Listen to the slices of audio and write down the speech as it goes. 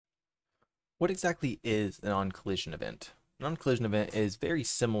What exactly is an on-collision event? An on-collision event is very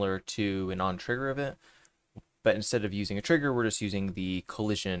similar to an on-trigger event, but instead of using a trigger, we're just using the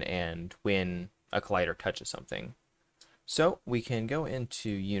collision and when a collider touches something. So we can go into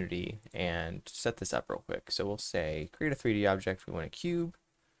Unity and set this up real quick. So we'll say create a 3D object. We want a cube,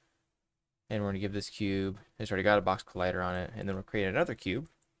 and we're going to give this cube, it's already got a box collider on it, and then we'll create another cube.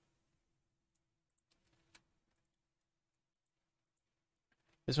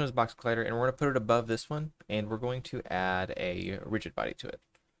 This one's a box collider, and we're going to put it above this one, and we're going to add a rigid body to it.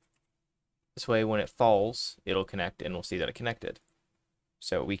 This way, when it falls, it'll connect, and we'll see that it connected.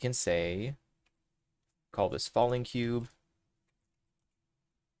 So we can say, call this falling cube.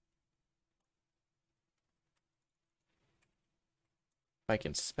 If I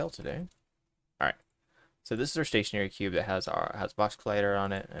can spell today. All right. So this is our stationary cube that has box collider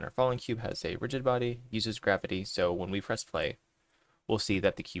on it, and our falling cube has a rigid body, uses gravity. So when we press play, we'll see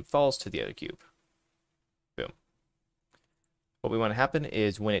that the cube falls to the other cube. Boom. What we want to happen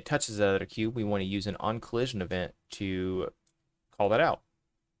is when it touches that other cube, we want to use an on-collision event to call that out.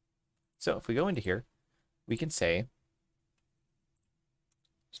 So if we go into here, we can say,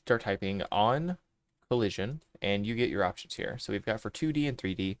 start typing on collision, and you get your options here. So we've got for 2D and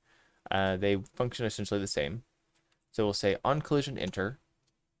 3D, they function essentially the same. So we'll say on collision enter,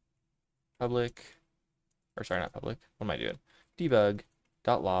 public, or sorry, not public, what am I doing?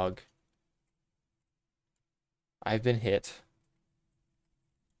 Debug.log, I've been hit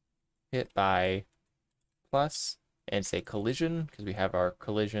by plus, and say collision, because we have our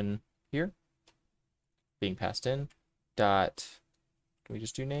collision here being passed in, dot, can we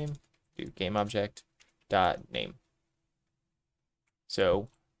just do name? Do game object dot name. So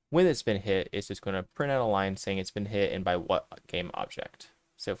when it's been hit, it's just going to print out a line saying it's been hit and by what game object.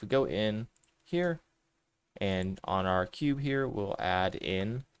 So if we go in here and on our cube here, we'll add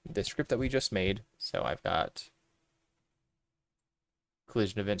in the script that we just made. So I've got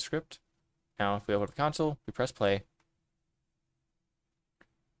collision event script. Now if we open up the console, we press play,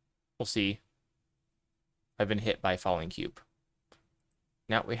 we'll see I've been hit by falling cube.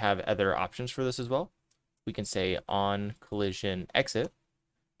 Now we have other options for this as well. We can say on collision exit,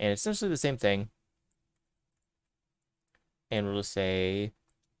 and it's essentially the same thing. And we'll just say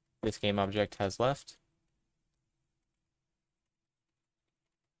this game object has left.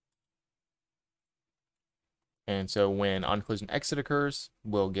 And so when on collision exit occurs,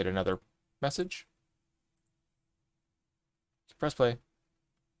 we'll get another message. So press play,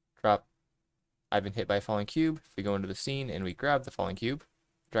 drop, I've been hit by a falling cube. If we go into the scene and we grab the falling cube,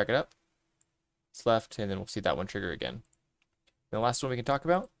 drag it up, it's left, and then we'll see that one trigger again. And the last one we can talk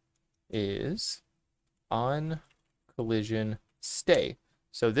about is on collision stay.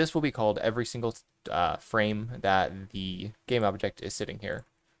 So this will be called every single frame that the game object is sitting here.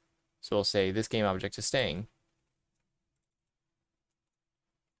 So we'll say this game object is staying.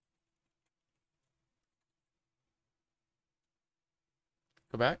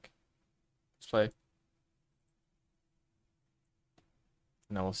 Go back, let's play.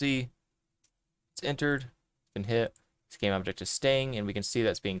 Now we'll see it's entered, been hit, this game object is staying, and we can see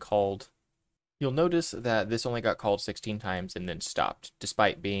that's being called. You'll notice that this only got called 16 times and then stopped,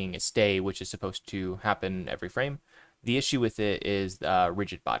 despite being a stay, which is supposed to happen every frame. The issue with it is the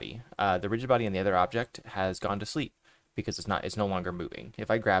rigid body. The rigid body in the other object has gone to sleep because it's no longer moving. If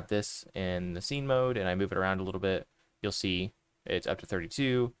I grab this in the scene mode and I move it around a little bit, you'll see it's up to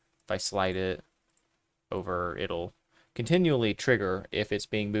 32. If I slide it over, it'll continually trigger if it's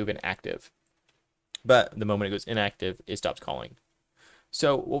being moved and active. But the moment it goes inactive, it stops calling.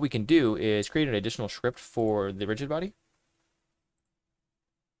 So what we can do is create an additional script for the rigid body.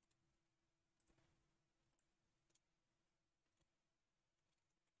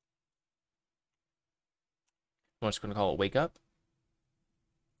 I'm just going to call it wake up,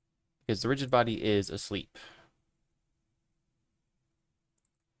 because the rigid body is asleep.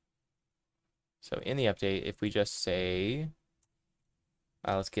 So in the update, if we just say,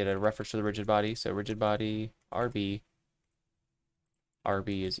 let's get a reference to the rigid body. So rigid body RB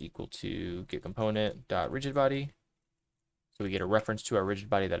is equal to get component dot rigid body. So we get a reference to our rigid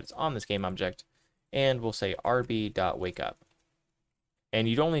body that is on this game object, and we'll say RB dot wake up. And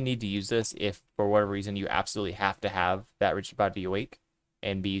you'd only need to use this if for whatever reason you absolutely have to have that rigid body awake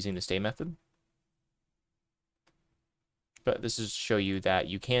and be using the stay method. But this is to show you that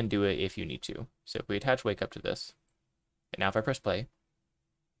you can do it if you need to. So if we attach wake up to this, and now if I press play,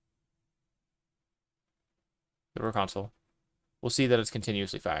 go to our console, we'll see that it's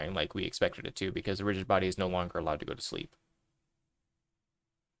continuously firing like we expected it to, because the rigid body is no longer allowed to go to sleep.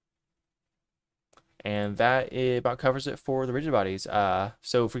 And that about covers it for the rigid bodies.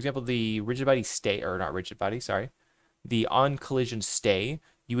 So for example, the rigid body stay, or not rigid body, sorry, the on collision stay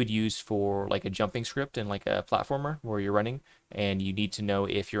you would use for like a jumping script and like a platformer where you're running, and you need to know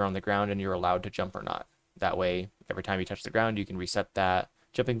if you're on the ground and you're allowed to jump or not. That way, every time you touch the ground, you can reset that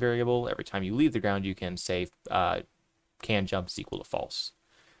jumping variable. Every time you leave the ground, you can say can jumps equal to false.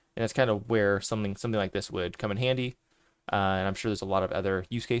 And that's kind of where something like this would come in handy. And I'm sure there's a lot of other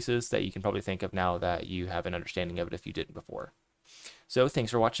use cases that you can probably think of now that you have an understanding of it if you didn't before. So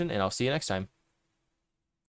thanks for watching, and I'll see you next time.